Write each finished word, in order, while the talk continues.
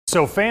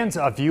So fans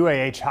of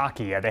UAH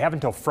hockey, they have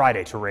until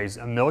Friday to raise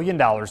 $1 million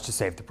to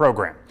save the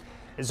program.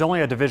 It's the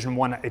only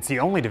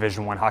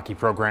Division I hockey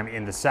program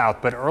in the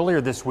South, but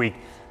earlier this week,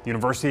 the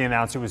university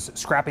announced it was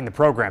scrapping the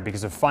program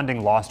because of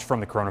funding lost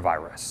from the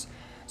coronavirus.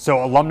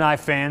 So alumni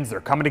fans,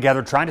 they're coming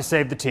together trying to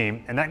save the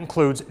team, and that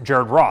includes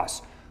Jared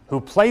Ross,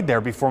 who played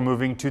there before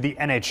moving to the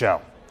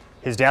NHL.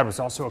 His dad was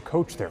also a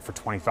coach there for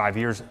 25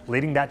 years,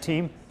 leading that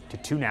team to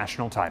 2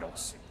 national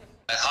titles.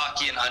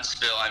 Hockey in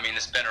Huntsville, I mean,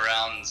 it's been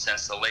around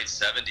since the late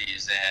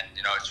 70s, and,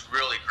 it's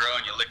really grown.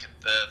 You look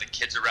at the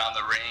kids around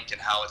the rink and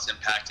how it's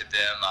impacted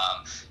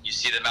them. You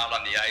see them out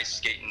on the ice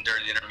skating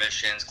during the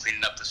intermissions,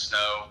 cleaning up the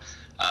snow.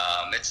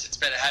 It's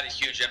had a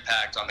huge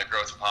impact on the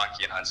growth of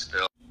hockey in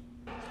Huntsville.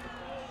 All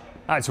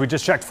right, so we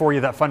just checked for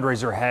you. That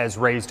fundraiser has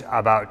raised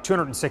about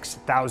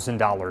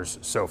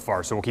 $206,000 so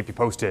far, so we'll keep you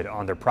posted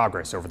on their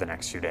progress over the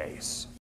next few days.